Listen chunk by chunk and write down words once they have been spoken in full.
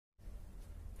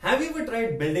have you ever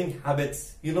tried building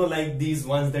habits? Like these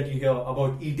ones that you hear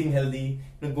about eating healthy,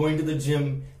 going to the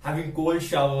gym, having cold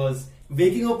showers,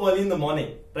 waking up early in the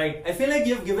morning, right? I feel like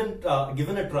you've given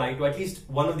a try to at least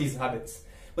one of these habits.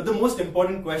 But the most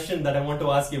important question that I want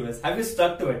to ask you is, have you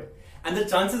stuck to it? And the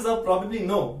chances are probably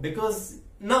no, because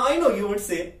now I know you would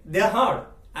say they're hard.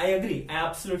 I agree. I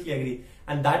absolutely agree.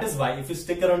 And that is why if you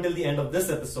stick around till the end of this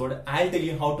episode, I'll tell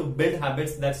you how to build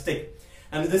habits that stick.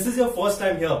 And if this is your first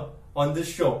time here on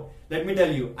this show, let me tell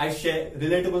you, I share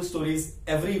relatable stories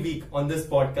every week on this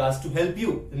podcast to help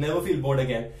you never feel bored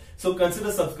again. So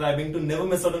consider subscribing to never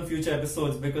miss out on future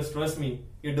episodes, because trust me,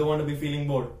 you don't want to be feeling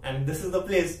bored. And this is the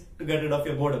place to get rid of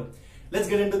your boredom. Let's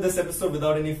get into this episode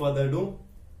without any further ado.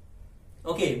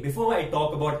 Okay, before I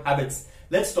talk about habits,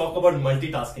 let's talk about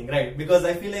multitasking, right? Because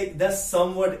I feel like they're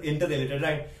somewhat interrelated,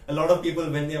 right? A lot of people,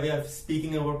 when they are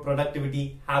speaking about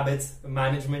productivity, habits,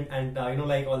 management, and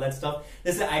like all that stuff,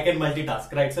 they say I can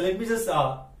multitask, right? So let me just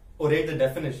orate the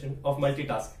definition of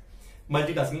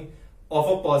multitasking of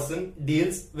a person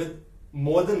deals with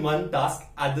more than one task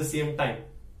at the same time.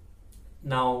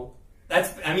 Now,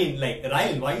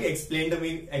 Ryan, why you explaining to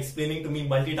me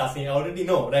multitasking? I already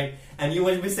know, right? And you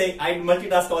will be saying, I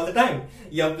multitask all the time.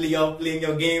 You're playing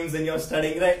your games and you're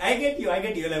studying, right? I get you.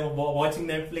 Like watching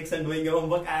Netflix and doing your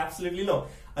homework, I absolutely know.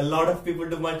 A lot of people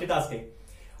do multitasking.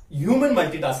 Human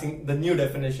multitasking, the new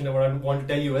definition of what I want to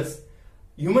tell you is,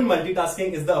 human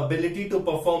multitasking is the ability to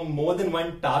perform more than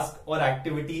one task or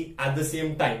activity at the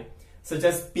same time, such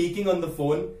as speaking on the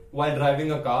phone while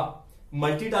driving a car.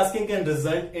 Multitasking can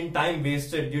result in time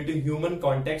wasted due to human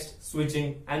context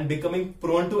switching and becoming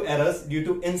prone to errors due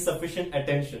to insufficient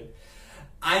attention.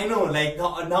 I know, like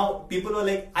now people are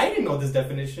like, I didn't know this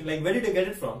definition. Like, where did you get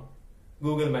it from?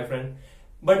 Google, my friend.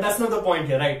 But that's not the point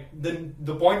here, right?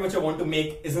 The point which I want to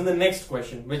make is in the next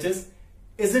question, which is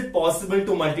it possible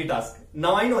to multitask?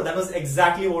 Now I know that was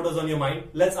exactly what was on your mind.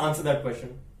 Let's answer that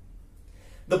question.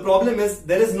 The problem is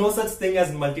there is no such thing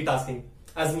as multitasking.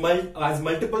 As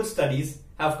multiple studies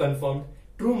have confirmed,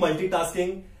 true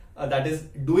multitasking, that is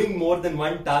doing more than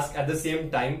one task at the same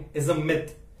time, is a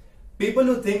myth. People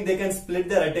who think they can split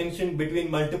their attention between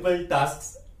multiple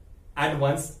tasks at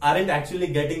once aren't actually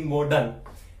getting more done.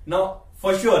 Now,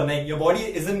 for sure, like your body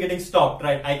isn't getting stopped,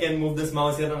 right? I can move this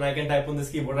mouse here and I can type on this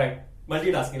keyboard, right?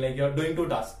 Multitasking, like you're doing two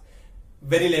tasks.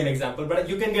 Very lame example, but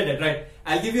you can get it, right?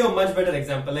 I'll give you a much better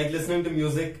example, like listening to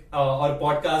music or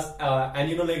podcast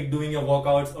and like doing your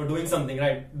workouts or doing something,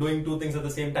 right? Doing two things at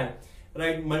the same time,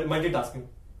 right? Multitasking.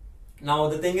 Now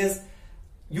the thing is,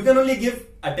 you can only give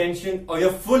attention or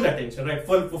your full attention, right?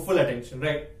 Full attention,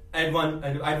 right? At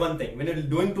one thing. When you're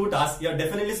doing two tasks, you're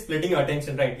definitely splitting your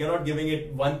attention, right? You're not giving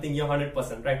it one thing, you're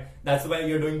 100%, right? That's why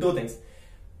you're doing two things.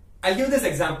 I'll give this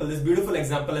example, this beautiful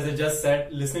example, as I just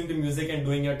said, listening to music and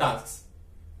doing your tasks.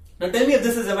 Now tell me if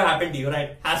this has ever happened to you,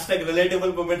 right? Hashtag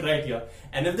relatable moment right here.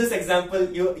 And if this example,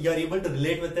 you're able to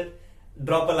relate with it,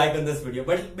 drop a like on this video.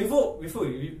 But before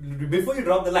you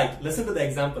drop the like, listen to the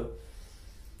example.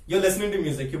 You're listening to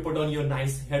music, you put on your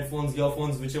nice headphones,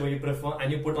 earphones, whichever you prefer,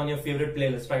 and you put on your favorite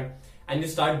playlist, right? And you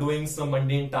start doing some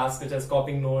mundane tasks such as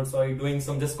copying notes, or you're doing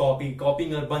some just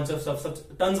copying a bunch of stuff,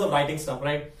 tons of writing stuff,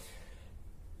 right?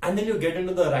 And then you get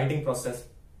into the writing process.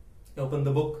 You open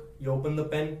the book, you open the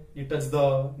pen, you touch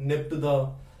the nib to the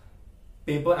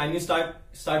paper, and you start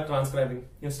transcribing.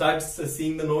 You start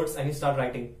seeing the notes and you start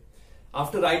writing.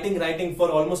 After writing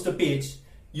for almost a page,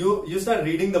 you start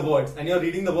reading the words, and you're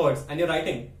reading the words and you're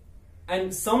writing.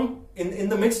 And in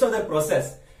the midst of that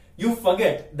process, you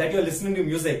forget that you're listening to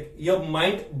music. Your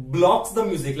mind blocks the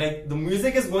music. Like the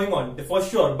music is going on for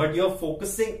sure, but you're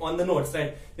focusing on the notes,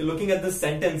 right? You're looking at the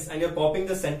sentence and you're copying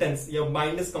the sentence. Your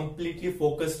mind is completely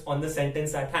focused on the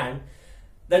sentence at hand,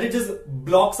 that it just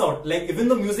blocks out. Like even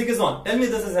the music is on. Tell me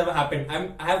this has ever happened.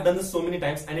 I have done this so many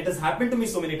times, and it has happened to me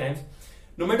so many times.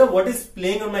 No matter what is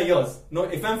playing on my ears,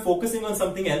 if I'm focusing on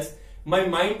something else, my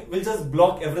mind will just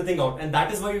block everything out. And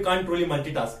that is why you can't truly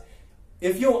multitask.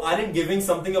 If you aren't giving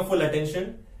something your full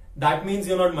attention, that means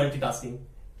you're not multitasking.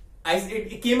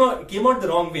 It came out the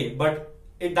wrong way, but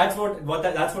that's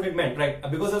what it meant, right?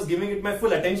 Because I was giving it my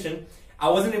full attention, I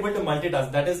wasn't able to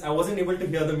multitask. That is, I wasn't able to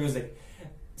hear the music.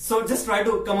 So just try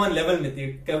to come on level with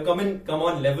me. Come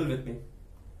on level with me.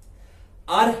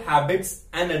 Are habits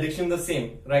and addiction the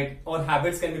same, right? Or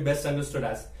habits can be best understood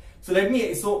as.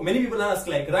 So many people ask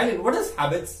like, Ryan, what is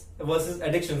habits versus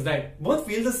addictions, right? Both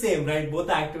feel the same, right? Both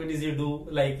the activities you do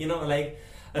like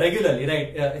regularly,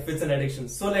 right? If it's an addiction.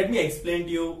 So let me explain to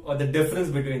you the difference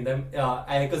between them.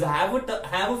 Because I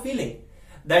have a feeling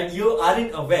that you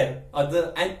aren't aware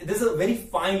and there's a very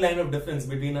fine line of difference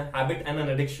between a habit and an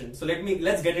addiction. So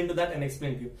let's get into that and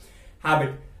explain to you.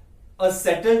 Habit. a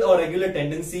settled or regular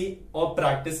tendency or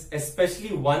practice,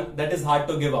 especially one that is hard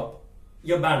to give up.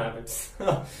 Your bad habits.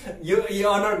 You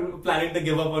are not planning to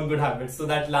give up on good habits. So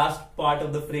that last part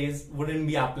of the phrase wouldn't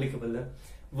be applicable.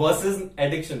 Versus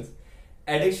addictions.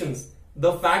 Addictions,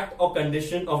 the fact or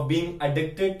condition of being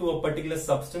addicted to a particular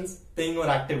substance, thing or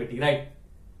activity, right?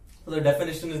 So the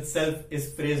definition itself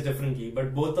is phrased differently,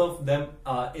 but both of them,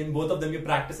 in both of them you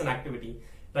practice an activity,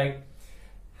 right?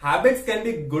 Habits can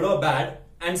be good or bad,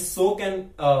 and so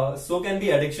can be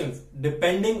addictions,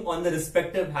 depending on the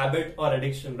respective habit or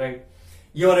addiction, right?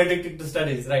 You're addicted to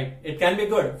studies, right? It can be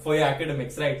good for your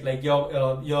academics, right? Like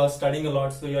you're studying a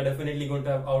lot, so you're definitely going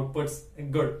to have outputs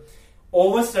good.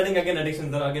 Overstudying, again,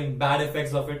 addictions, there are again bad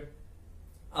effects of it.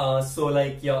 So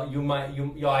like your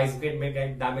eyes may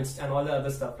get damaged and all the other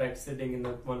stuff, right? Sitting in the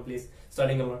one place,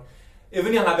 studying a lot.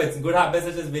 Even your habits, good habits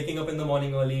such as waking up in the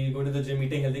morning early, go to the gym,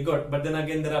 eating healthy, good. But then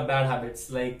again, there are bad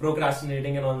habits like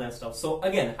procrastinating and all that stuff. So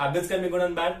again, habits can be good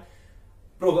and bad.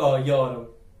 Your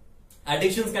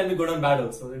addictions can be good and bad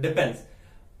also. It depends.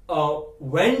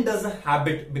 When does a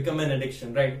habit become an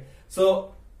addiction, right?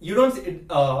 So you don't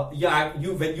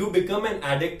when you become an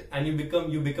addict and you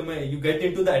get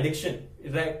into the addiction,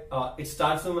 right? It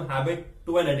starts from a habit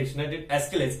to an addiction and it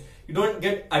escalates. You don't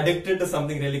get addicted to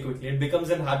something really quickly. It becomes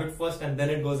a habit first and then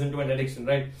it goes into an addiction,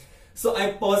 right? So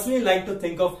I personally like to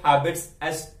think of habits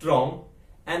as strong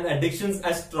and addictions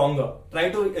as stronger. Try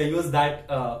to use that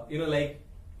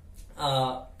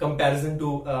comparison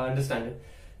to understand it.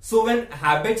 So when a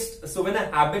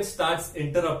habit starts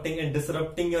interrupting and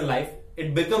disrupting your life,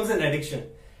 it becomes an addiction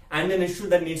and an issue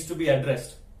that needs to be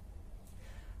addressed.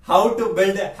 How to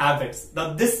build habits.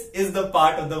 Now this is the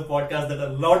part of the podcast that a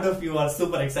lot of you are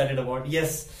super excited about.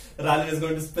 Yes, Ralin is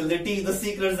going to spill the tea, the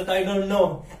secrets that I don't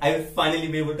know. I will finally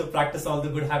be able to practice all the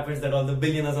good habits that all the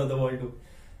billionaires of the world do.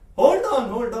 Hold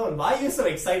on. Why are you so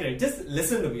excited? Just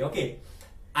listen to me, okay?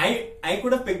 I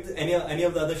could have picked any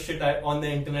of the other shit on the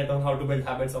internet on how to build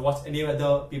habits or watch any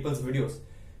other people's videos.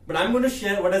 But I'm going to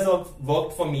share what has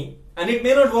worked for me, and it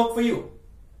may not work for you.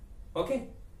 Okay?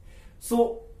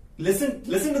 So listen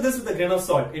to this with a grain of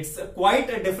salt. It's quite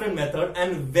a different method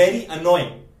and very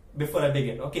annoying before I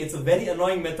begin. Okay, it's a very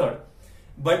annoying method,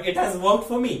 but it has worked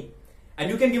for me, and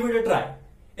you can give it a try.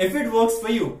 If it works for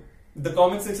you, the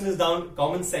comment section is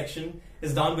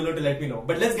down below to let me know.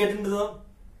 But let's get into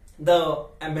the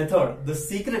method, the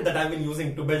secret that I've been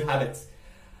using to build habits.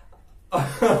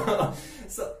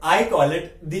 So I call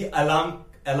it the alarm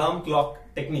clock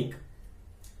technique.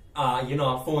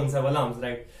 Our phones have alarms,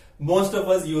 right? Most of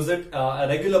us use it. A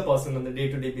regular person on the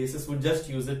day-to-day basis would just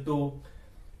use it to,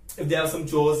 if they have some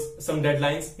chores, some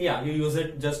deadlines. Yeah, you use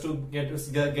it just to get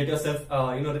yourself,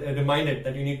 reminded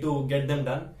that you need to get them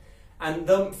done. And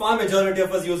the far majority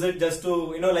of us use it just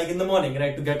to, like in the morning,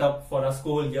 right? To get up for our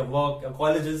school, your work, your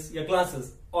colleges, your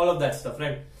classes, all of that stuff,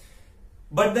 right?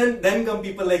 But then come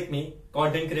people like me,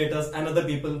 content creators and other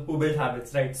people who build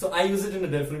habits, right? So I use it in a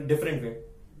different way.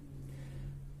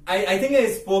 I think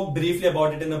I spoke briefly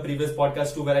about it in the previous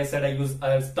podcast too, where I said I use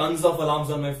tons of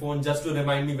alarms on my phone just to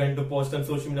remind me when to post on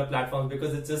social media platforms,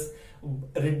 because it's just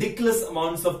ridiculous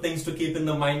amounts of things to keep in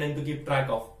the mind and to keep track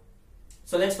of.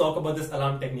 So let's talk about this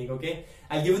alarm technique, okay?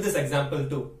 I'll give you this example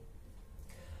too.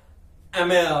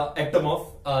 I'm a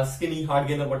ectomorph, skinny, hard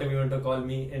gainer, whatever you want to call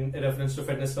me in reference to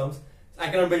fitness terms. I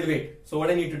cannot build weight. So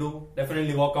what I need to do,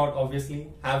 definitely work out, obviously,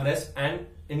 have rest, and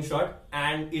in short,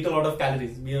 and eat a lot of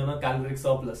calories, be on a caloric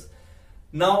surplus.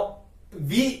 Now,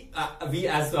 we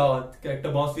as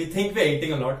ectomorphs, we think we're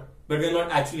eating a lot, but we're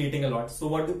not actually eating a lot. So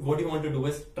what you want to do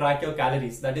is track your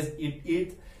calories. That is,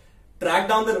 track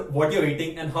down what you're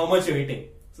eating and how much you're eating.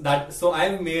 So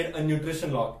I've made a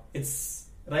nutrition log. It's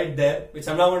right there, which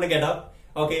I'm not going to get up.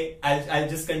 Okay, I'll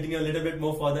just continue a little bit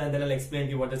more further and then I'll explain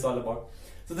to you what it's all about.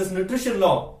 So this nutrition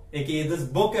log, aka this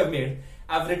book I've made,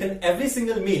 I've written every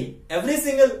single meal, every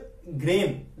single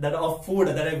grain of food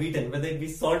that I've eaten, whether it be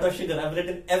salt or sugar. I've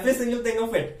written every single thing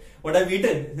of it, what I've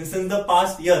eaten since the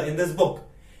past year in this book.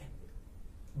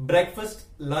 Breakfast,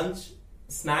 lunch,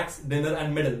 snacks, dinner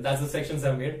and middle. That's the sections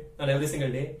I've made on every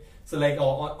single day. So like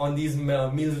on these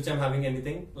meals which I'm having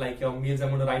anything, like your meals, I'm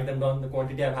going to write them down, the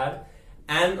quantity I've had.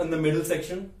 And on the middle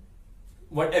section,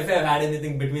 what if I've had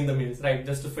anything between the meals, right?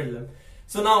 Just to fill them.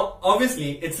 So now,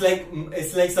 obviously, it's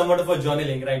like somewhat of a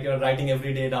journaling, right? You're writing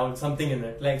every day down something in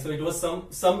it. Like, so it was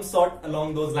some sort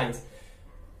along those lines.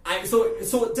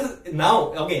 So just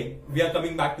now, again, we are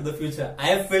coming back to the future. I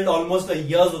have filled almost a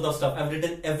year's worth of stuff. I've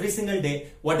written every single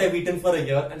day what I've eaten for a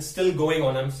year and still going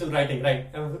on. I'm still writing, right?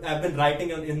 I've been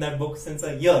writing in that book since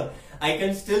a year. I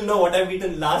can still know what I've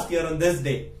eaten last year on this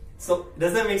day. So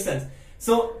does that make sense?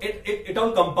 So it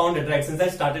all compounded, right? Since I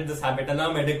started this habit and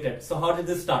now I'm addicted. So how did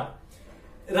this start?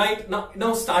 Right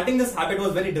now starting this habit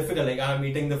was very difficult. Like I'm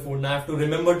eating the food, now I have to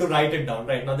remember to write it down.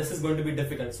 Right now this is going to be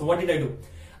difficult. So what did I do?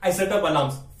 I set up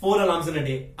alarms, 4 alarms in a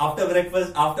day, after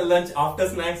breakfast, after lunch, after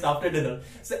snacks, after dinner.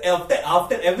 So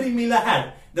after every meal I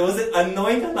had, there was an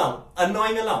annoying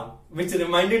alarm, which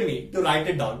reminded me to write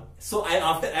it down. So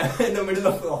in the middle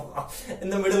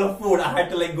of food, I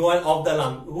had to like go and off the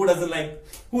alarm.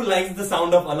 Who likes the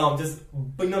sound of alarm? Just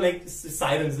like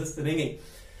sirens just ringing.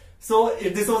 So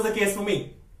this was the case for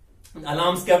me.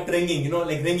 Alarms kept ringing,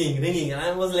 like ringing, and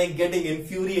I was like getting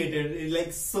infuriated,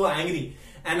 like so angry.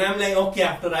 And I'm like, okay,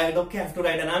 I have to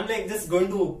write, and I'm like just going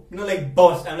to, like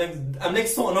burst. I'm like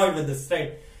so annoyed with this,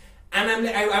 right? And I'm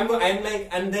like,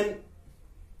 and then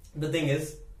the thing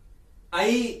is,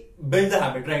 I built the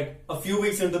habit, right? A few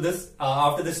weeks into this,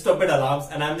 after the stupid alarms,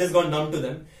 and I'm just gone numb to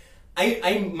them.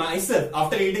 I myself,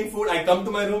 after eating food, I come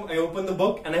to my room, I open the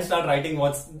book, and I start writing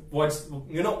what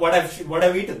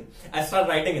I've eaten. I start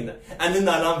writing in there, and then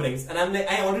the alarm rings, and I'm like,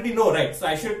 I already know, right? So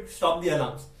I should stop the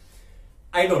alarms.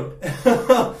 I don't.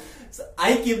 So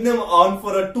I keep them on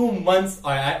for 2 months.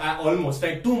 I almost,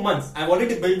 right? 2 months. I've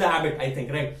already built the habit, I think,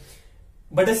 right?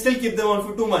 But I still keep them on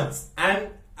for 2 months, and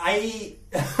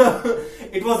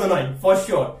it was annoying for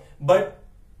sure. But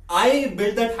I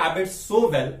built that habit so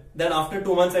well that after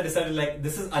 2 months I decided like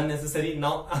this is unnecessary.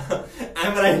 Now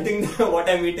I'm writing what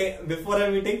I'm eating before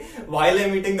I'm eating, while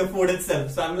I'm eating the food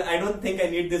itself. So I don't think I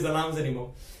need these alarms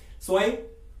anymore. So I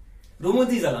remove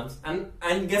these alarms,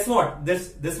 and guess what?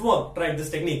 This worked, right? This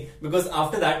technique, because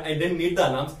after that I didn't need the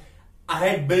alarms. I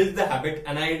had built the habit,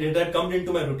 and it had come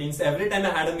into my routine. So every time I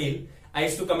had a meal, I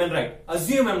used to come and write.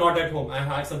 Assume I'm not at home, I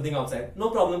had something outside. No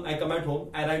problem, I come at home,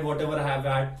 I write whatever I have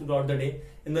had throughout the day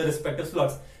in the respective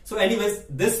slots. So anyways,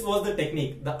 this was the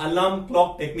technique, the alarm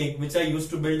clock technique, which I used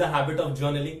to build the habit of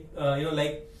journaling,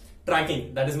 like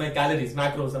tracking. That is my calories,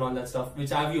 macros and all that stuff,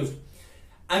 which I've used.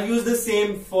 I've used the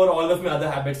same for all of my other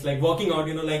habits, like working out,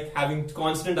 like having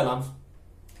constant alarms.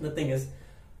 The thing is,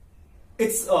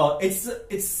 it's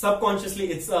subconsciously,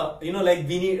 like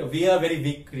we are very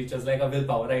weak creatures, like a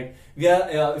willpower, right? We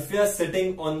are, if we are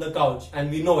sitting on the couch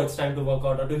and we know it's time to work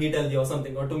out or to eat healthy or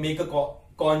something, or to make a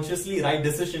consciously right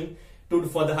decision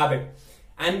for the habit.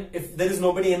 And if there is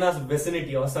nobody in our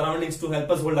vicinity or surroundings to help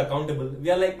us hold accountable, we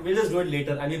are like, we'll just do it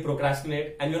later, and we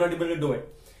procrastinate, and we're not able to do it.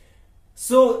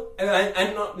 So,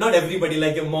 and not everybody,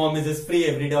 like your mom is just free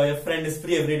every day, or your friend is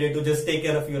free every day to just take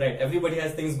care of you, right? Everybody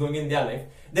has things going in their life.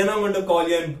 They're not going to call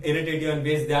you and irritate you and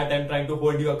waste their time trying to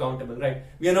hold you accountable, right?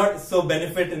 We are not so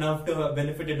benefited enough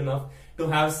to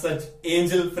have such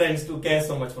angel friends to care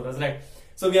so much for us, right?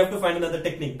 So we have to find another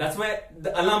technique. That's where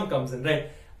the alarm comes in, right?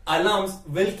 Alarms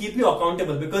will keep you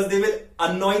accountable because they will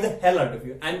annoy the hell out of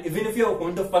you. And even if you're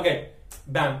going to forget,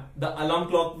 bam, the alarm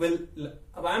clock will,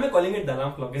 why am I calling it the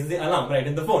alarm clock? It's the alarm, right,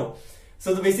 in the phone.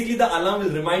 So basically the alarm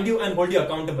will remind you and hold you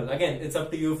accountable. Again, it's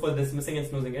up to you for dismissing and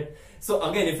snoozing it. So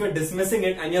again, if you're dismissing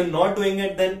it and you're not doing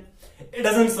it, then it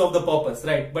doesn't serve the purpose,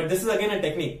 right? But this is again a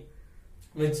technique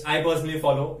which I personally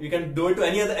follow. You can do it to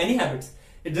any habits.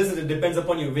 It just depends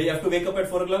upon you. You have to wake up at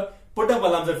 4 o'clock, put up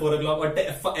alarms at 4 o'clock, or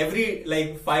every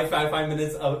like 5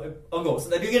 minutes ago, so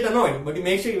that you get annoyed, but you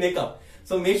make sure you wake up.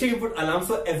 So make sure you put alarms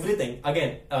for everything.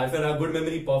 Again, if you have a good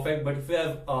memory, perfect. But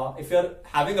if you're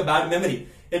having a bad memory,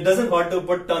 it doesn't hurt to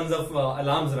put tons of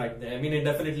alarms right there. I mean, it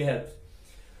definitely helps.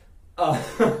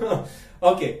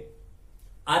 Okay,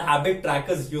 are habit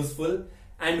trackers useful,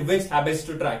 and which habits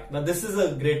to track? Now, this is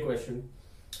a great question.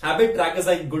 Habit trackers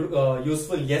are good,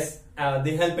 useful. Yes,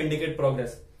 they help indicate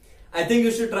progress. I think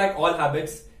you should track all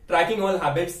habits. Tracking all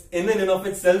habits in and of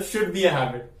itself should be a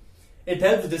habit. It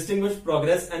helps distinguish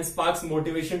progress and sparks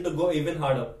motivation to go even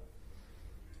harder.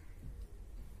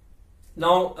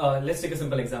 Now, let's take a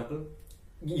simple example.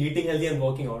 Eating healthy and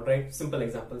working out, right? Simple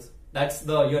examples. That's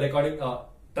you're recording,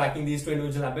 tracking these two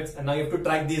individual habits, and now you have to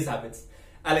track these habits.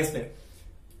 I'll explain.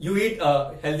 You eat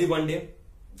healthy one day,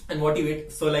 and what you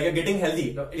eat. So like you're getting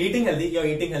healthy, you're eating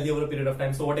healthy over a period of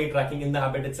time. So what are you tracking in the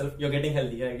habit itself? You're getting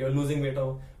healthy, right? You're losing weight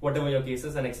or whatever your case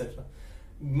is, and etc.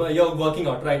 You're working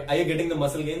out, right? Are you getting the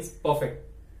muscle gains? Perfect.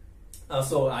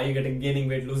 So are you gaining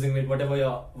weight, losing weight, whatever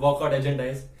your workout agenda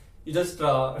is? You just,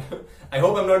 I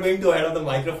hope I'm not going too ahead of the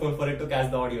microphone for it to catch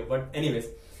the audio, but anyways.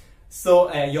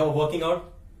 So you're working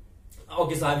out.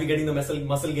 Okay, so are you getting the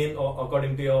muscle gain or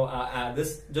according to your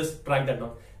this? Just track that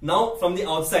down. Now from the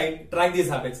outside, track these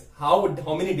habits. How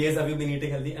many days have you been eating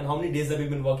healthy, and how many days have you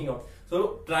been working out?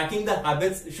 So tracking the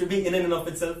habits should be in and of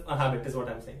itself a habit, is what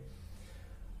I'm saying.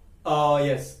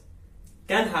 Yes.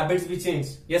 Can habits be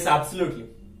changed? Yes, absolutely.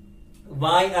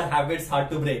 Why are habits hard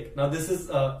to break? Now this is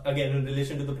again in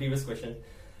relation to the previous question.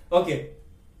 Okay,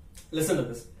 listen to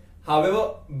this.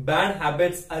 However, bad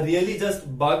habits are really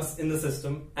just bugs in the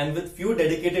system, and with few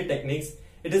dedicated techniques,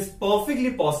 it is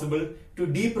perfectly possible to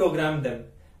deprogram them.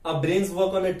 Our brains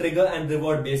work on a trigger and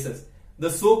reward basis.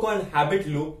 The so-called habit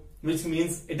loop, which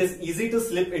means it is easy to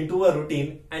slip into a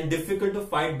routine and difficult to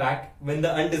fight back when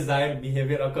the undesired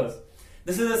behavior occurs.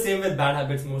 This is the same with bad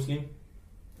habits mostly.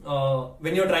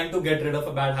 When you're trying to get rid of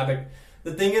a bad habit,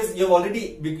 the thing is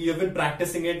you've been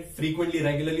practicing it frequently,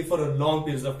 regularly for a long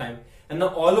periods of time. And now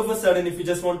all of a sudden, if you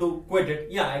just want to quit it,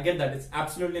 yeah, I get that. It's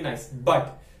absolutely nice.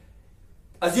 But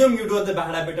assume you do the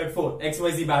bad habit at 4,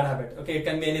 XYZ bad habit. Okay, it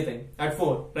can be anything. At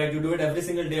 4, right? You do it every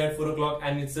single day at 4 o'clock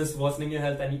and it's just worsening your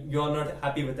health and you're not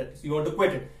happy with it. So you want to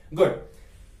quit it. Good.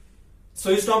 So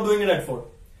you stop doing it at 4.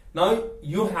 Now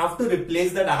you have to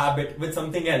replace that habit with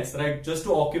something else, right? Just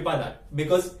to occupy that.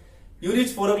 Because you reach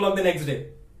 4 o'clock the next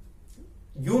day.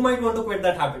 You might want to quit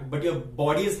that habit, but your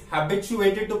body is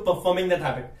habituated to performing that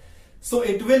habit. So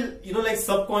it will,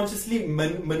 subconsciously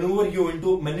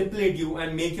manipulate you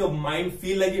and make your mind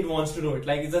feel like it wants to do it.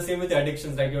 Like it's the same with your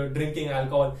addictions, like you're drinking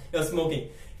alcohol, you're smoking.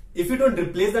 If you don't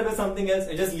replace that with something else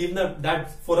and just leave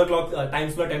that 4 o'clock time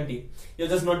slot empty, you're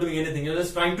just not doing anything. You're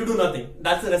just trying to do nothing.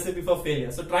 That's a recipe for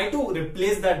failure. So try to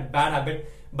replace that bad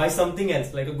habit by something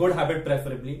else, like a good habit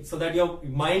preferably, so that your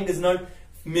mind is not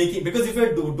because if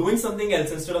you're doing something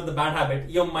else instead of the bad habit,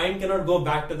 your mind cannot go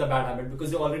back to the bad habit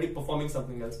because you're already performing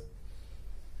something else.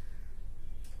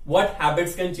 What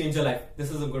habits can change your life? This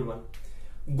is a good one.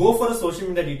 Go for a social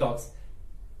media detox.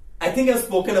 I think I've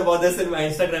spoken about this in my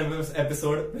Instagram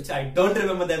episode, which I don't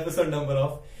remember the episode number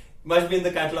of. Must be in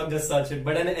the catalog, just search it.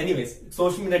 But anyways,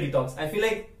 social media detox. I feel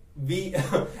like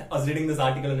I was reading this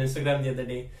article on Instagram the other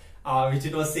day, which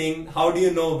it was saying, how do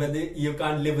you know whether you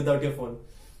can't live without your phone?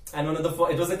 And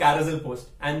it was a carousel post.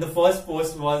 And the first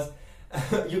post was,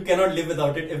 you cannot live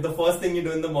without it if the first thing you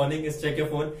do in the morning is check your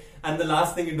phone and the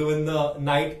last thing you do in the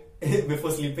night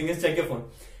before sleeping is check your phone.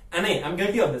 And I'm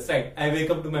guilty of this, right? I wake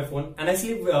up to my phone and I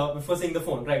sleep before seeing the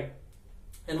phone, right?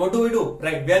 And what do?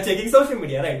 Right? We are checking social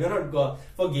media, right? We're not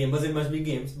for gamers, it must be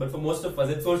games, but for most of us,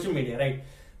 it's social media, right?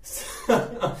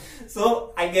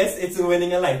 So I guess it's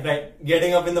ruining a life, right?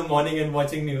 Getting up in the morning and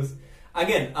watching news.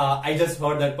 Again, I just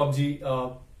heard that PUBG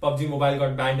Mobile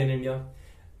got banned in India.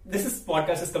 This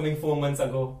podcast is coming 4 months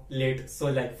ago late,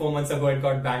 so like 4 months ago it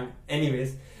got banned.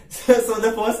 Anyways, so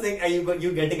the first thing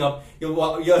you getting up, you're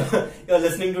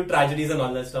listening to tragedies and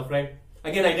all that stuff, right?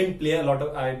 Again, I didn't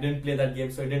play that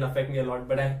game, so it didn't affect me a lot.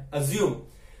 But I assume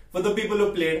for the people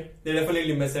who played, they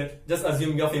definitely miss it. Just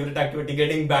assume your favorite activity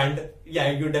getting banned, yeah,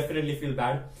 you definitely feel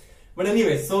bad. But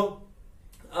anyways, so.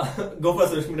 Go for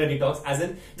social media detox, as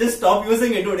in just stop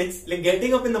using it, dude. It's like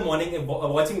getting up in the morning and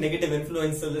watching negative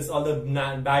influencers, all the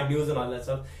bad news and all that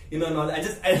stuff, and all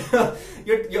that.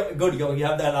 You're good. You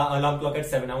have the alarm clock at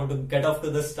 7. I want to get off to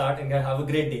the start and have a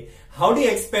great day. How do you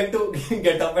expect to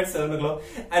get up at 7 o'clock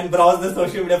and browse the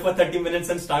social media for 30 minutes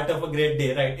and start off a great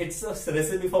day, right? It's a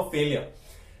recipe for failure.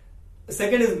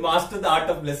 Second is master the art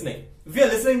of listening. If you're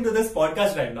listening to this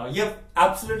podcast right now, you have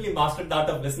absolutely mastered the art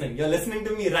of listening. You're listening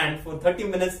to me rant for 30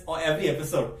 minutes or every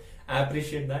episode. I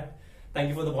appreciate that. Thank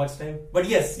you for the watch time. But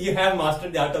yes, you have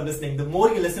mastered the art of listening. The more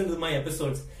you listen to my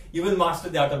episodes, you will master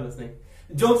the art of listening.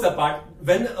 Jokes apart,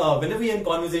 whenever you're in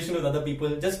conversation with other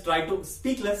people, just try to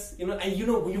speak less. And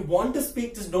when you want to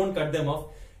speak, just don't cut them off.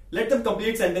 Let them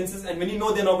complete sentences, and when you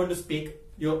know they're not going to speak,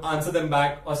 you answer them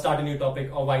back or start a new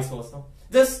topic or vice versa.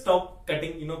 Just stop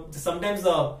cutting. Sometimes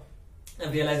I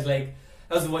realized, like,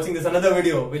 I was watching this another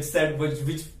video which said which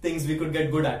things we could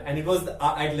get good at, and it was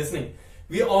at listening.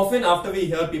 We often, after we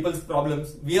hear people's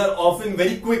problems, we are often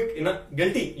very quick,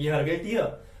 guilty. You are guilty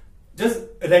here. Just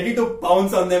ready to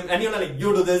pounce on them, and like,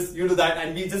 you do this, you do that,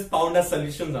 and we just pound our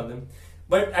solutions on them.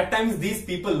 But at times, these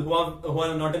people who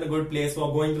are not in a good place, who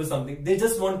are going through something, they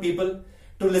just want people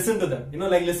to listen to them,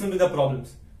 listen to their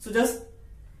problems. So just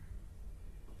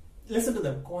listen to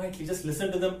them quietly, just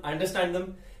listen to them, understand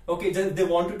them. Okay, just they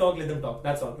want to talk, let them talk.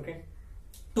 That's all, okay?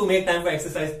 To make time for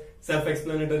exercise,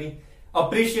 self-explanatory.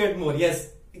 Appreciate more.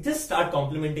 Yes, just start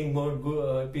complimenting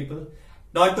more people.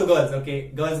 Not to girls, okay?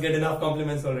 Girls get enough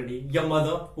compliments already. Your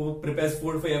mother, who prepares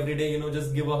food for you every day,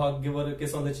 just give her a hug, give her a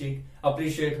kiss on the cheek.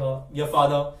 Appreciate her. Your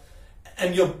father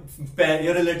and your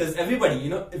relatives, everybody,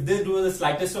 if they do the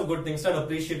slightest of good things, start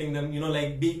appreciating them,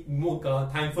 be more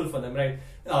thankful for them, right?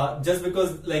 Just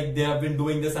because like they have been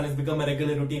doing this and it's become a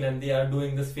regular routine and they are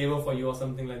doing this favor for you or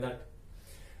something like that.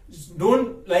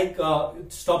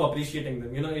 Don't stop appreciating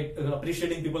them.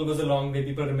 Appreciating people goes a long way.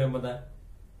 People remember that.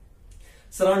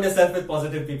 Surround yourself with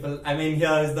positive people. I mean,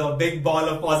 here is the big ball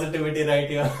of positivity right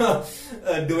here.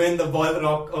 Doing the ball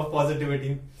rock of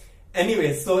positivity.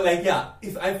 Anyways, so like, yeah,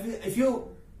 if you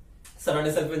surround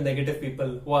yourself with negative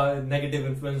people who are negative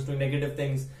influence, doing negative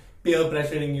things, peer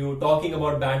pressuring you, talking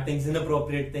about bad things,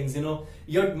 inappropriate things,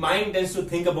 your mind tends to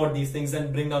think about these things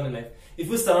and bring down in life. If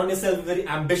you surround yourself with very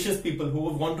ambitious people who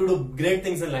want to do great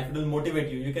things in life, it will motivate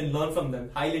you. You can learn from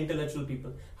them. Highly intellectual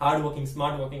people, hardworking,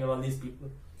 smart working, and all these people.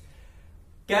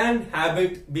 Can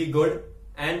habit be good,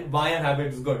 and why are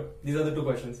habits good? These are the two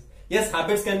questions. Yes,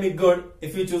 habits can be good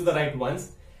if you choose the right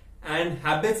ones. And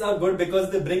habits are good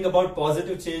because they bring about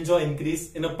positive change or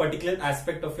increase in a particular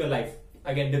aspect of your life.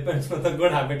 Again, depends on the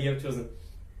good habit you have chosen.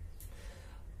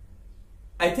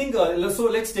 I think, so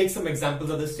let's take some examples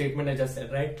of the statement I just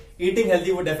said, right? Eating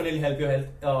healthy would definitely help your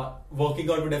health.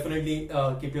 Working out would definitely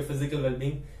keep your physical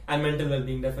well-being and mental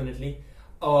well-being, definitely.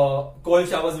 Cold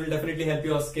showers will definitely help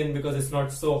your skin because it's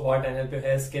not so hot, and help your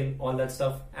hair, skin, all that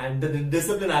stuff. And the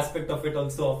discipline aspect of it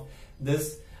also, of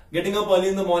this. Getting up early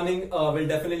in the morning will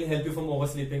definitely help you from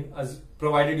oversleeping, as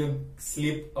provided you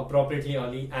sleep appropriately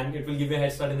early, and it will give you a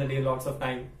head start in the day, lots of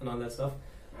time and all that stuff.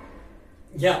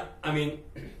 Yeah, I mean,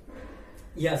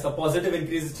 yes, a positive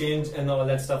increase change and all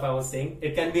that stuff I was saying.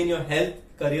 It can be in your health,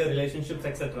 career, relationships,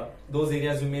 etc. Those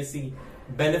areas you may see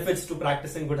benefits to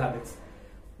practicing good habits.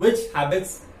 Which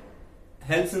habits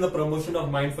helps in the promotion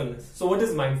of mindfulness? So what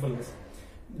is mindfulness?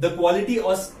 The quality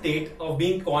or state of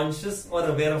being conscious or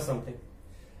aware of something.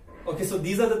 Okay, so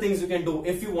these are the things you can do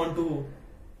if you want to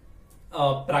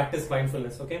practice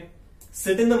mindfulness. Okay,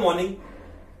 sit in the morning,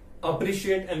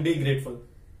 appreciate and be grateful.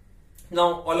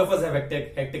 Now, all of us have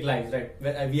hectic lives,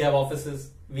 right? We have offices.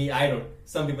 I don't.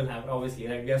 Some people have, obviously,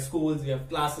 right? We have schools, we have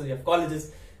classes, we have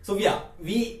colleges. So yeah,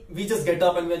 we just get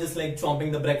up and we're just like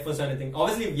chomping the breakfast or anything.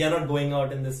 Obviously, we are not going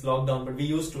out in this lockdown, but we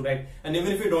used to, right? And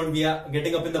even if we don't, we are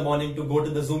getting up in the morning to go to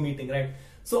the Zoom meeting, right?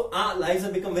 So our lives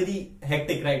have become very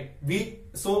hectic, right?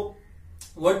 So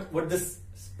what this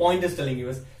point is telling you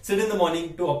is, sit in the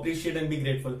morning to appreciate and be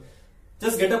grateful.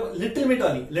 Just get up a little bit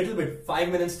early, 5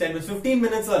 minutes, 10 minutes, 15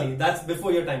 minutes early. That's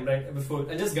before your time, right?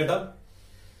 And just get up.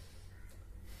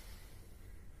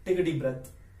 Take a deep breath.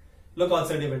 Look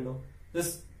outside your window.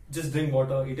 Just drink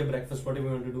water, eat your breakfast, whatever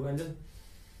you want to do, and just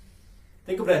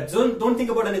take a breath. Don't think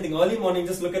about anything. Early morning,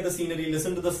 just look at the scenery,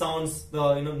 listen to the sounds.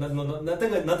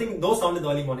 Nothing. No sound in the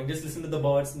early morning. Just listen to the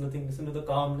birds. Nothing. Listen to the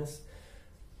calmness.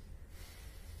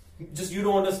 Just you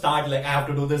don't want to start like, I have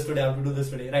to do this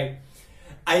today, right?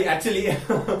 I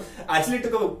actually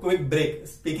took a quick break.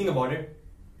 Speaking about it,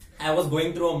 I was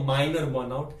going through a minor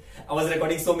burnout. I was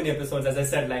recording so many episodes, as I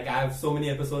said, like I have so many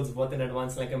episodes both in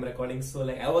advance, like I'm recording. So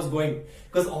like I was going,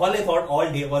 because all I thought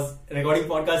all day was recording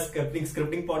podcast,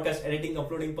 scripting podcast, editing,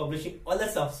 uploading, publishing, all that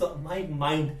stuff. So my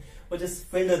mind was just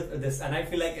filled with this, and I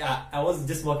feel like I was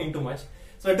just working too much.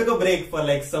 So I took a break for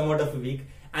like somewhat of a week.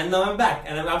 And now I'm back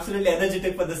and I'm absolutely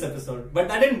energetic for this episode. But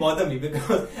that didn't bother me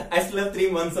because I still have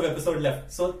 3 months of episode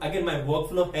left. So again, my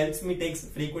workflow helps me take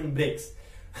frequent breaks.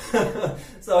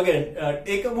 So again,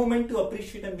 take a moment to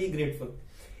appreciate and be grateful.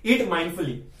 Eat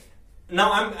mindfully.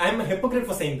 Now I'm a hypocrite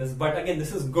for saying this, but again,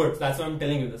 this is good. That's why I'm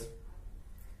telling you this.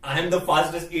 I am the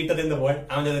fastest eater in the world.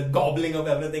 I'm just gobbling up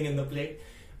everything in the plate.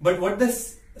 But what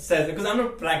this says, because I'm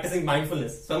not practicing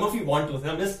mindfulness, some of you want to, so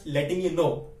I'm just letting you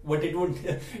know what it would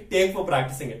take for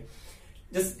practicing it.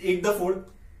 Just eat the food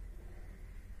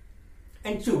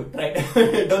and chew it,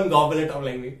 right? Don't gobble it up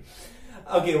like me.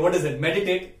 Okay, what is it?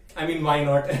 Meditate. I mean, why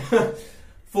not?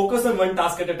 Focus on one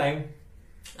task at a time.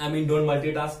 I mean, don't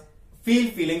multitask.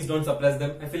 Feel feelings, don't suppress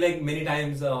them. I feel like many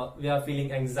times we are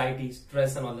feeling anxiety,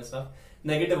 stress and all that stuff.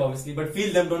 Negative obviously, but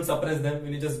feel them, don't suppress them.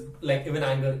 When you just, like even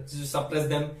anger, just suppress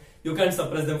them. You can't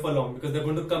suppress them for long because they're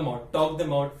going to come out. Talk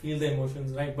them out, feel the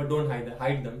emotions, right? But don't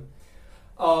hide them.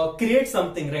 Create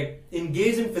something, right?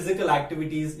 Engage in physical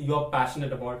activities you're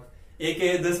passionate about.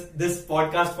 AKA this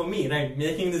podcast for me, right?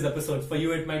 Making these episodes. For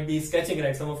you, it might be sketching,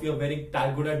 right? Some of you are very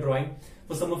good at drawing.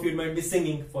 For some of you, it might be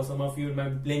singing. For some of you, it might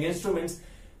be playing instruments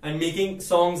and making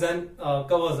songs and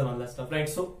covers and all that stuff, right?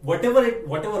 So whatever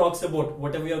rocks your boat,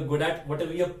 whatever you're good at,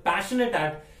 whatever you're passionate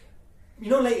at,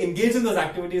 like engage in those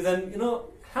activities and,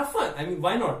 have fun. I mean,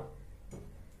 why not?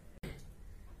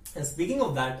 And speaking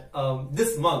of that,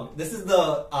 this mug, this is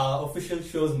the official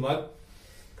show's mug.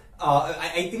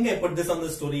 I think I put this on the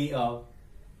story, my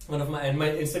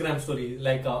Instagram story,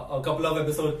 like a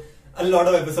lot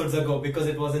of episodes ago, because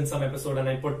it was in some episode and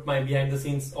I put my behind the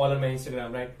scenes all on my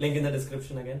Instagram, right? Link in the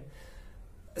description again.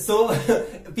 So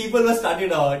people were started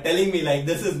telling me like,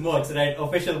 this is merch, right?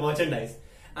 Official merchandise.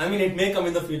 I mean, it may come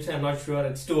in the future. I'm not sure.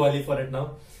 It's too early for it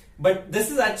now. But this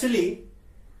is actually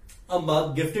a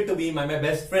mug gifted to me by my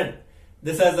best friend.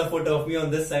 This has a photo of me on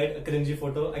this side, a cringy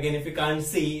photo. Again, if you can't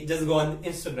see, just go on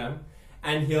Instagram.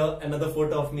 And here, another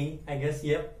photo of me, I guess,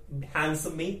 yep,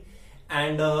 handsome me.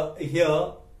 And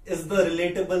here is the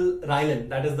relatable Rylan.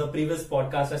 That is the previous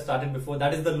podcast I started before.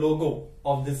 That is the logo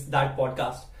of that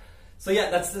podcast. So yeah,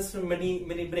 that's this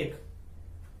mini break.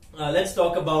 Let's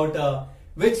talk about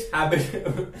which habits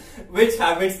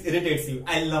irritates you.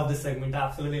 I love this segment. I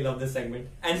absolutely love this segment.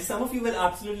 And some of you will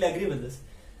absolutely agree with this.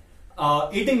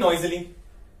 Eating noisily.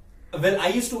 Well, I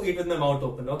used to eat with my mouth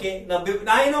open. Okay, now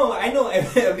I know.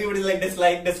 Everybody's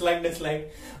like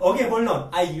dislike. Okay, hold on.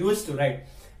 I used to, right?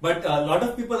 But a lot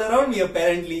of people around me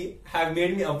apparently have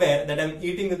made me aware that I'm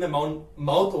eating with my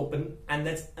mouth open, and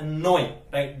that's annoying,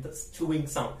 right? This chewing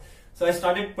sound. So I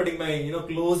started putting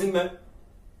closing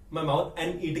my mouth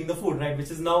and eating the food, right?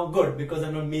 Which is now good because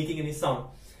I'm not making any sound.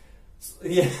 So,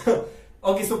 yeah.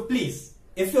 Okay, so please,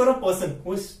 if you're a person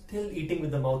who is still eating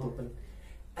with the mouth open,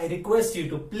 I request you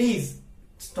to please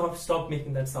stop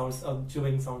making that sounds of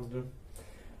chewing sounds, dude.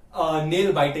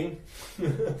 Nail biting.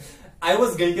 I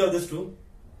was guilty of this too.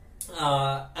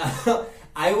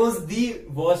 I was the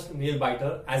worst nail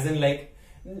biter, as in like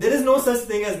there is no such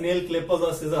thing as nail clippers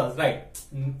or scissors, right?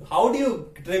 How do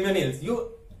you trim your nails?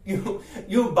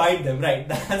 You bite them, right?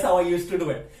 That's how I used to do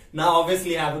it. Now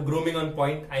obviously I have a grooming on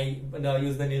point. I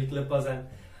use the nail clippers and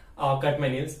cut my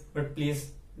nails, but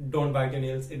please don't bite your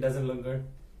nails. It doesn't look good.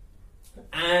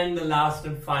 And the last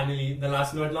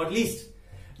but not least,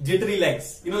 jittery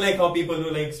legs. You know, like how people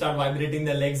who like start vibrating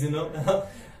their legs,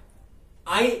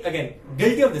 I, again,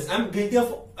 guilty of this. I'm guilty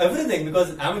of everything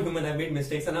because I'm a human. I've made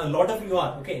mistakes, and a lot of you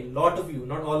are. Okay, a lot of you,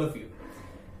 not all of you.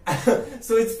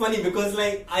 So it's funny because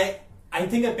like I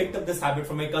think I picked up this habit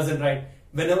from my cousin, right?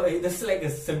 Whenever this is like a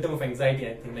symptom of anxiety,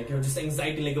 I think, like you're just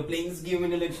anxiety, like you're playing this game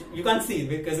and you can't see it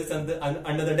because it's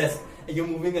under the desk. You're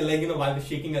moving a leg, while you're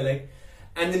shaking a leg,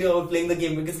 and then you're playing the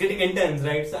game because it's getting intense,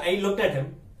 right? So I looked at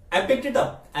him, I picked it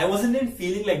up. I wasn't even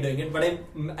feeling like doing it, but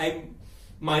I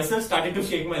myself started to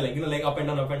shake my leg, like up and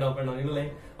down,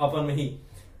 like up on my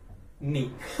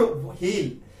knee,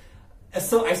 heel.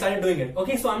 So I started doing it.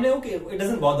 Okay, so I'm like, okay, it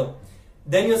doesn't bother.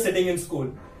 Then you're sitting in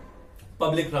school,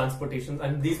 public transportations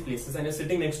and these places, and you're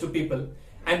sitting next to people,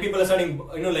 and people are starting,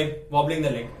 like wobbling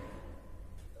their leg.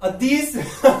 These,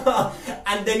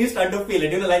 and then you start to feel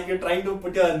it, like you're trying to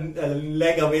put your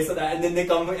leg away so that, and then they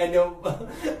come and you're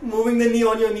moving the knee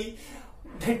on your knee.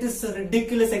 That is a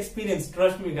ridiculous experience.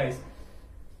 Trust me, guys.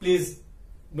 Please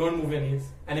don't move your knees,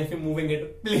 and if you're moving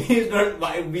it, please don't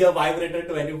be a vibrator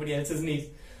to anybody else's knees.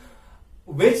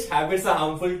 Which habits are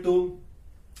harmful to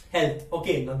health?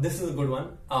 Okay, now this is a good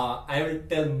one. I will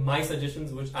tell my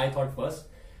suggestions, which I thought first,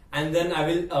 and then I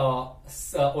will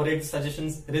orate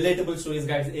suggestions, relatable stories,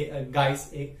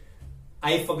 guys.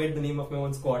 I forget the name of my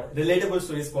own squad. Relatable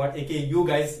stories squad, aka you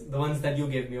guys, the ones that you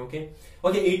gave me. Okay,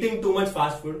 eating too much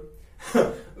fast food.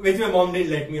 Which my mom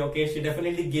didn't let me, okay? She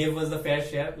definitely gave us a fair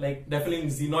share, like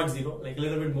definitely not zero, like a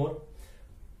little bit more.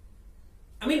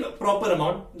 I mean, a proper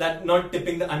amount, that not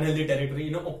tipping the unhealthy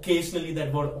territory, occasionally,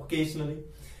 that word, occasionally.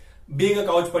 Being a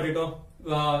couch potato,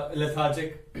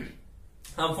 lethargic,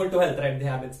 harmful to health, right? The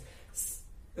habits.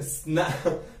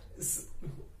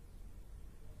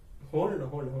 Hold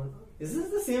on. Is this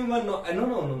the same one? No.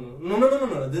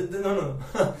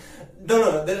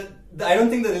 I don't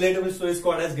think the relatable story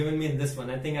squad has given me in this one.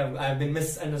 I think I've been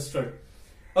misunderstood.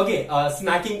 Okay,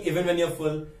 snacking even when you're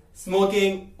full,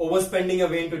 smoking, overspending your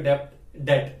way into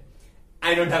debt.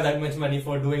 I don't have that much money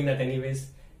for doing that anyways.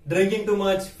 Drinking too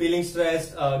much, feeling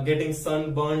stressed, getting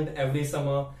sunburned every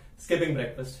summer, skipping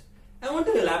breakfast. I want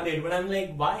to elaborate, but I'm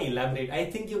like, why elaborate? I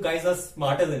think you guys are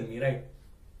smarter than me, right?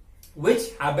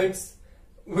 Which habits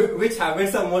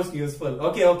are most useful?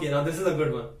 Okay, now this is a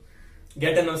good one.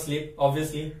 Get enough sleep,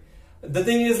 obviously. The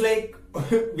thing is, like,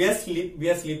 we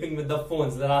are sleeping with the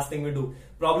phones, the last thing we do.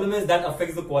 Problem is that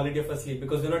affects the quality of our sleep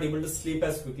because we're not able to sleep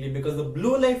as quickly because the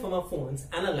blue light from our phones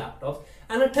and our laptops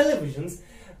and our televisions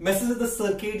messes with the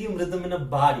circadian rhythm in our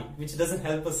body, which doesn't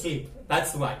help us sleep.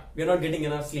 That's why we're not getting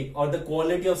enough sleep, or the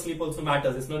quality of sleep also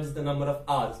matters. It's not just the number of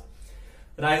hours.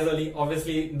 Rise early,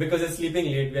 obviously, because you're sleeping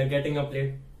late, we are getting up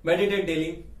late. Meditate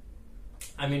daily.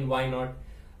 I mean, why not?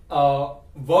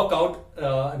 Work out,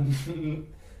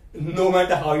 no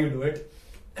matter how you do it.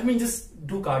 I mean, just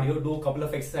do cardio, do a couple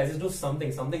of exercises, do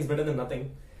something. Something's better than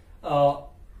nothing.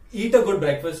 Eat a good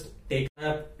breakfast, take a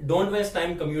nap. Don't waste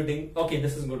time commuting. Okay,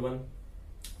 this is a good one.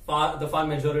 The far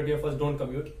majority of us don't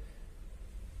commute.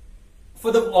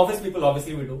 For the office people,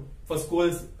 obviously we do. For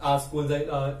schools, our schools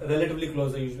are relatively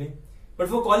closer usually. But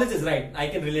for colleges, right, I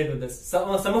can relate with this. Some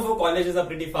of our colleges are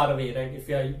pretty far away, right? If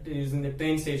you are using the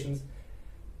train stations,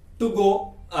 to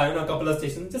go a couple of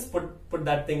stations. Just put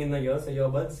that thing in the ears, or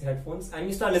earbuds, headphones, and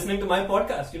you start listening to my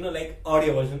podcast. Like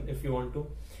audio version if you want to.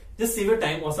 Just save your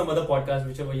time, or some other podcast,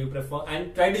 whichever you prefer,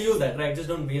 and try to use that. Right? Just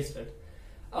don't waste it.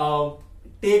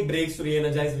 Take breaks to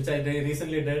re-energize, which I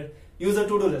recently did. Use a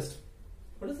to-do list.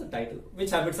 What is the title? Which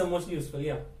habits are most useful?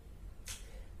 Yeah.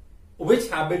 Which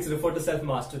habits refer to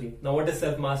self-mastery? Now, what is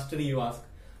self-mastery, you ask?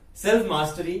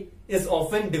 Self-mastery is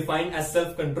often defined as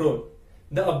self-control,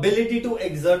 the ability to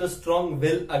exert a strong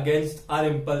will against our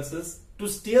impulses to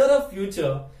steer our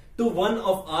future to one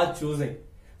of our choosing.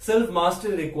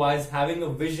 Self-mastery requires having a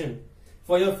vision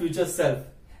for your future self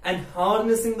and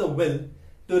harnessing the will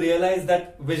to realize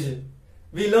that vision.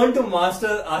 We learn to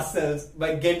master ourselves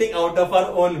by getting out of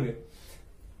our own way.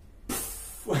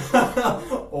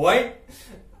 What?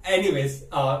 Anyways,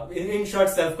 in short,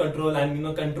 self-control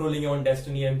and controlling your own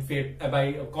destiny and fate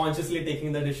by consciously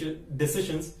taking the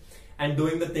decisions and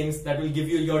doing the things that will give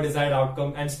you your desired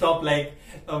outcome, and stop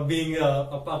being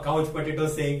a couch potato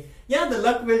saying, yeah, the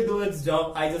luck will do its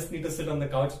job, I just need to sit on the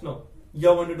couch. No,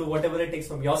 you're going to do whatever it takes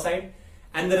from your side,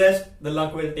 and the rest, the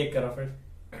luck will take care of it.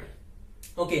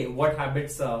 Okay, what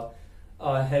habits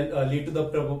lead to the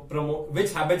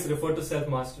which habits refer to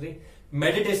self-mastery?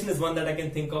 Meditation is one that I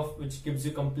can think of, which gives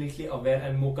you completely aware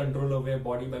and more control over your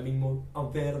body by being more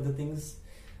aware of the things.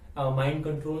 Mind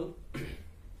control.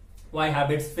 Why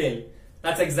habits fail?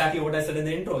 That's exactly what I said in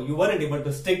the intro. You weren't able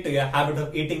to stick to your habit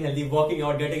of eating healthy, working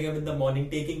out, getting up in the morning,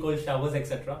 taking cold showers,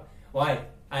 etc. Why?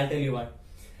 I'll tell you why.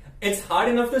 It's hard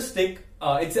enough to stick.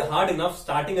 It's hard enough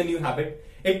starting a new habit.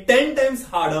 It's 10 times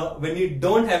harder when you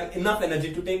don't have enough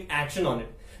energy to take action on it.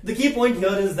 The key point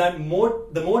here is that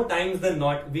the more times than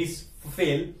not we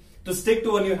fail to stick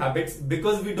to our new habits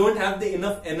because we don't have the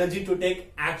enough energy to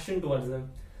take action towards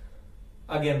them.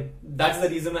 Again, that's the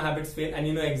reason why habits fail, and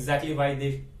you know exactly why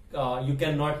you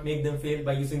cannot make them fail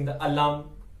by using the alarm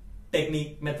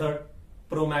technique, method,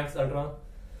 Pro Max Ultra.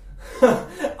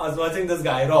 I was watching this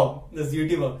guy, Rob, this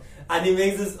YouTuber, and he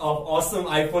makes this awesome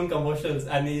iPhone commercials,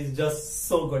 and he's just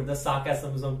so good. The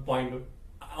sarcasm is on point,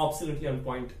 absolutely on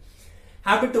point.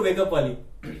 Habit to wake up early.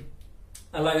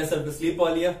 Allow yourself to sleep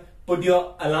earlier. Put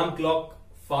your alarm clock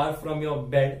far from your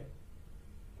bed.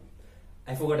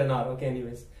 I forgot an hour. Okay,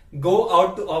 anyways. Go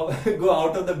out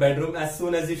of the bedroom as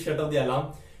soon as you shut off the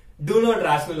alarm. Do not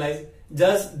rationalize.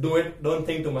 Just do it. Don't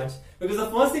think too much. Because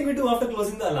the first thing we do after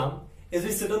closing the alarm is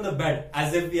we sit on the bed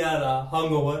as if we are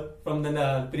hungover from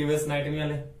the previous night, and we are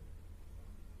like,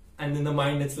 and in the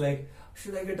mind it's like,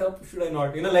 should I get up? Should I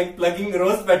not? Like plugging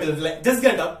rose petals. Like, just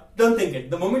get up. Don't think it.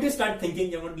 The moment you start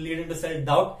thinking, you're going to lead into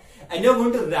self-doubt, and you're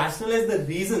going to rationalize the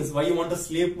reasons why you want to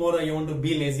sleep more or you want to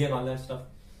be lazy and all that stuff.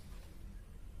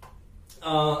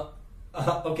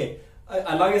 Okay.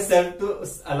 Allow yourself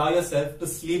to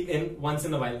sleep in once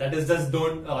in a while. That is, just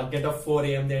don't get up 4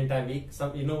 a.m. the entire week.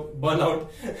 Burn out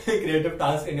creative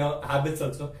tasks in your habits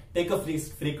also. Take a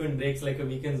frequent breaks, like a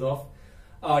weekends off.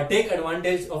 Take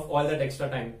advantage of all that extra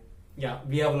time. Yeah,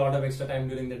 we have a lot of extra time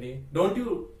during the day. Don't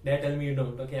you dare tell me you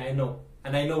don't. Okay, I know.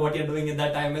 And I know what you're doing in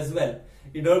that time as well.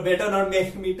 You better not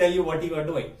make me tell you what you are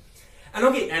doing. And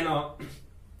okay, and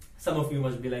some of you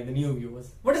must be like the new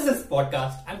viewers. What is this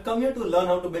podcast? I've come here to learn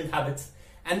how to build habits.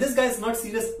 And this guy is not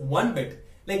serious one bit.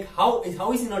 Like, how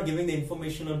is he not giving the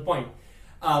information on point?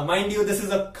 Mind you, this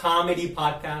is a comedy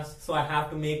podcast, so I have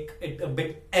to make it a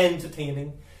bit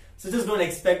entertaining. So just don't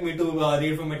expect me to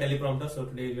read from my teleprompter. So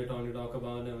today we're going to talk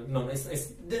about...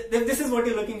 this is what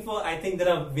you're looking for. I think there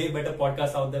are way better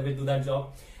podcasts out there which do that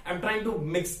job. I'm trying to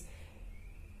mix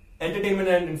entertainment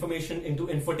and information into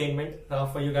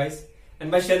infotainment for you guys. And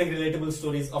by sharing relatable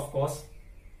stories, of course.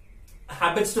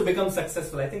 Habits to become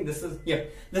successful. I think this is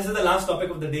the last topic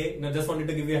of the day. Just wanted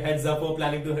to give you a heads up or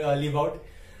planning to leave out.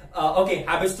 Okay,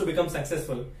 habits to become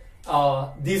successful.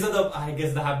 These are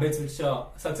the habits which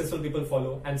successful people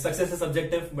follow. And success is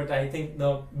subjective, but I think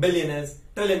the billionaires,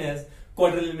 trillionaires,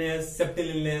 quadrillionaires,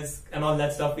 septillionaires, and all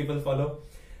that stuff people follow.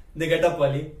 They get up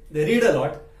early. They read a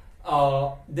lot.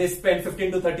 They spend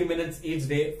 15 to 30 minutes each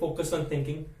day focused on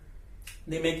thinking.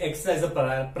 They make exercise a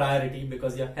priority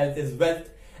because your health is wealth.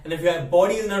 And if your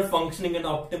body is not functioning at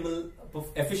optimal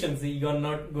efficiency, you are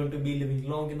not going to be living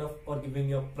long enough or giving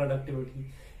your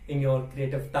productivity in your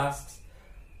creative tasks.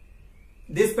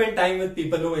 They spend time with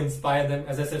people who inspire them.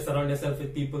 As I said, surround yourself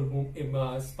with people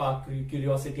who spark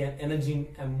curiosity and energy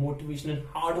and motivation and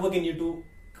hard work in you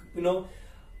to,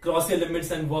 cross your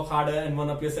limits and work harder and one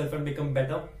up yourself and become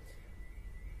better.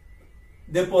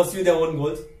 They pursue their own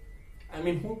goals. I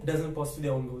mean, who doesn't pursue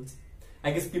their own goals?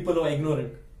 I guess people who are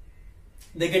ignorant.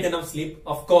 They get enough sleep.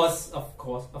 Of course.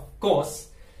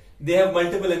 They have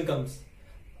multiple incomes.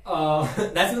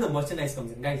 That's where the merchandise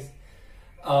comes in, guys.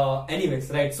 Anyways,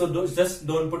 right? So just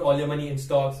don't put all your money in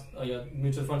stocks or your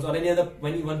mutual funds or any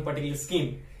one particular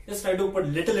scheme. Just try to put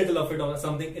little of it or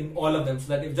something in all of them, so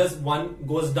that if just one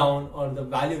goes down or the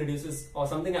value reduces or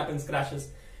something happens, crashes,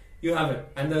 you have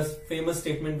it. And the famous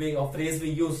statement or phrase we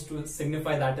use to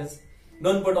signify that is,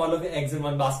 don't put all of your eggs in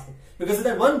one basket, because if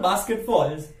that one basket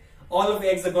falls, all of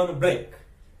the eggs are going to break.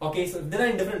 Okay, so if there are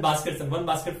in different baskets and one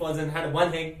basket falls and had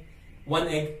one egg,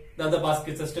 the other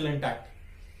baskets are still intact.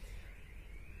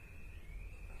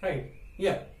 Right?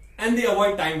 Yeah. And they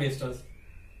avoid time wasters.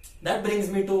 That brings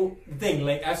me to the thing,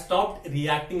 like I've stopped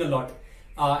reacting a lot,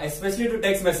 especially to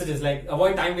text messages. Like,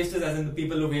 avoid time wasters, as in the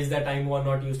people who waste their time who are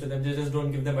not used to them. Just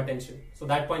don't give them attention. So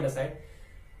that point aside,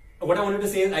 what I wanted to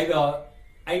say is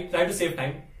I try to save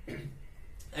time.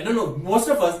 I don't know, most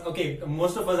of us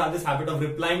have this habit of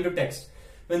replying to text.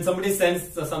 When somebody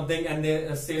sends something and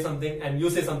they say something and you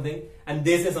say something and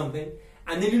they say something,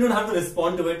 and then you don't have to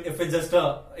respond to it if it's just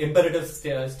a imperative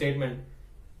statement.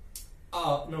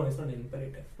 No, it's not an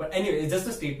imperative. But anyway, it's just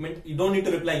a statement. You don't need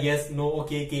to reply yes, no,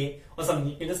 okay, or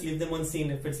something. You can just leave them on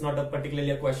scene if it's not particularly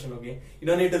a question, okay? You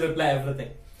don't need to reply to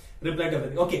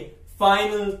everything. Okay,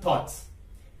 final thoughts.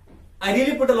 I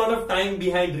really put a lot of time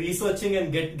behind researching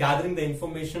and gathering the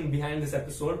information behind this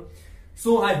episode.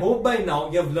 So I hope by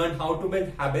now you have learned how to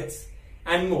build habits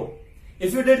and more.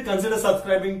 If you did, consider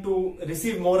subscribing to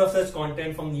receive more of such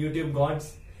content from the YouTube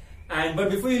gods. But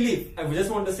before you leave, I just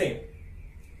want to say,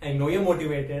 I know you're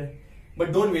motivated,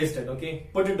 but don't waste it, okay?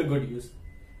 Put it to good use.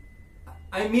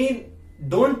 I mean,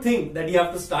 don't think that you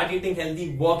have to start eating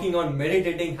healthy, working on,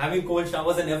 meditating, having cold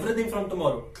showers and everything from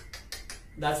tomorrow.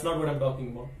 That's not what I'm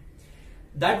talking about.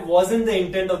 That wasn't the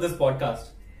intent of this podcast.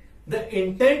 The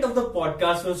intent of the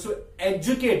podcast was to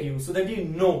educate you so that you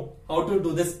know how to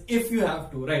do this if you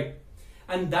have to, right?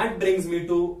 And that brings me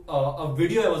to a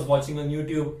video I was watching on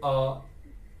YouTube a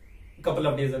couple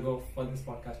of days ago for this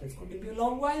podcast. It's going to be a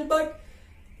long while, but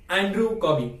Andrew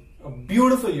Cobby, a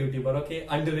beautiful YouTuber, okay,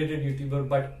 underrated YouTuber,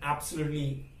 but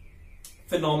absolutely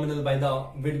phenomenal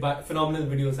phenomenal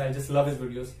videos. I just love his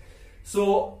videos.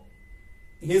 So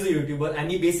he's a YouTuber,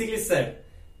 and he basically said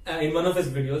in one of his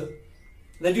videos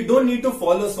that you don't need to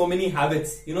follow so many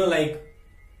habits, like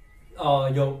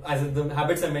as in the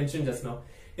habits I mentioned just now.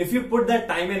 If you put that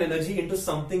time and energy into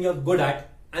something you're good at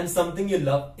and something you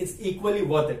love, it's equally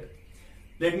worth it.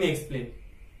 Let me explain.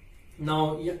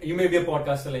 Now, you may be a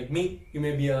podcaster like me, you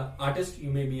may be an artist, you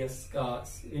may be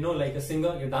like a singer,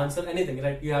 a dancer, anything,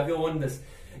 right? You have your own this.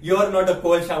 You're not a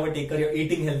cold shower taker, you're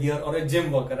eating healthier, or a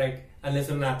gym worker, right? Unless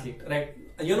you're an athlete, right?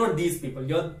 You're not these people,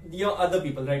 you're other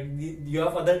people, right? You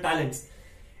have other talents.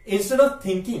 Instead of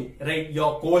thinking, right,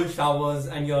 your cold showers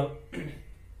and your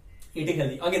eating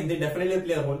healthy, again, they definitely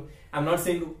play a role. I'm not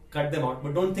saying to cut them out,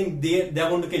 but don't think they're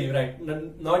going to kill you, right?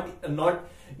 Not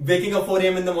waking up 4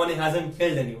 a.m. in the morning hasn't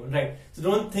killed anyone, right? So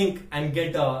don't think and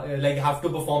get have to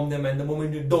perform them, and the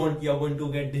moment you don't, you're going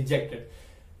to get dejected.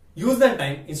 Use that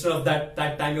time instead of that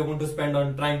time you're going to spend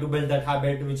on trying to build that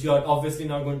habit, which you're obviously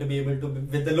not going to be able to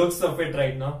with the looks of it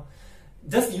right now.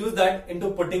 Just use that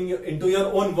into putting into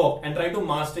your own work and try to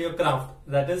master your craft.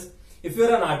 That is, if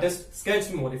you're an artist,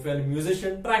 sketch more. If you're a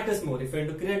musician, practice more. If you're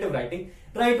into creative writing,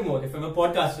 write more. If I'm a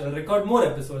podcaster, I'll record more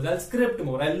episodes. I'll script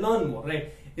more. I'll learn more,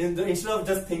 right? Instead of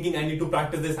just thinking I need to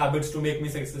practice these habits to make me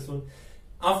successful.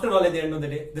 After all, at the end of the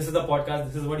day, this is the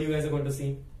podcast. This is what you guys are going to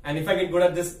see. And if I get good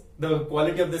at this, the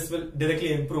quality of this will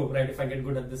directly improve, right? If I get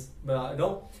good at this,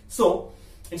 So,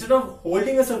 instead of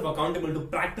holding yourself accountable to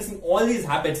practicing all these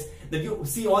habits that you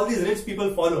see all these rich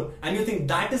people follow, and you think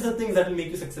that is the things that will make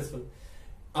you successful.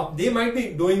 They might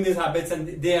be doing these habits and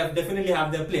they definitely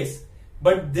have their place,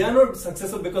 but they are not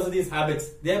successful because of these habits.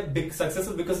 They are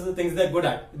successful because of the things they're good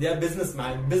at. They are business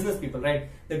people, right?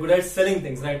 They're good at selling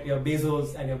things, right? Your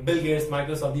Bezos and your Bill Gates,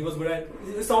 Microsoft, he was good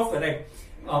at software, right?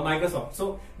 Microsoft.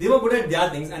 So they were good at their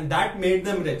things, and that made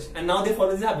them rich. And now they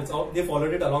follow these habits, or they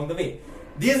followed it along the way.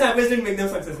 These habits didn't make them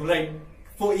successful, right?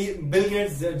 For Bill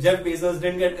Gates, Jeff Bezos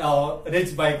didn't get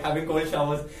rich by having cold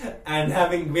showers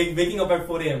and waking up at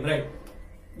 4 a.m., right?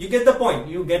 You get the point.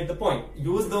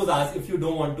 Use those as if you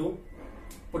don't want to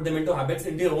put them into habits,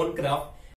 into your own craft,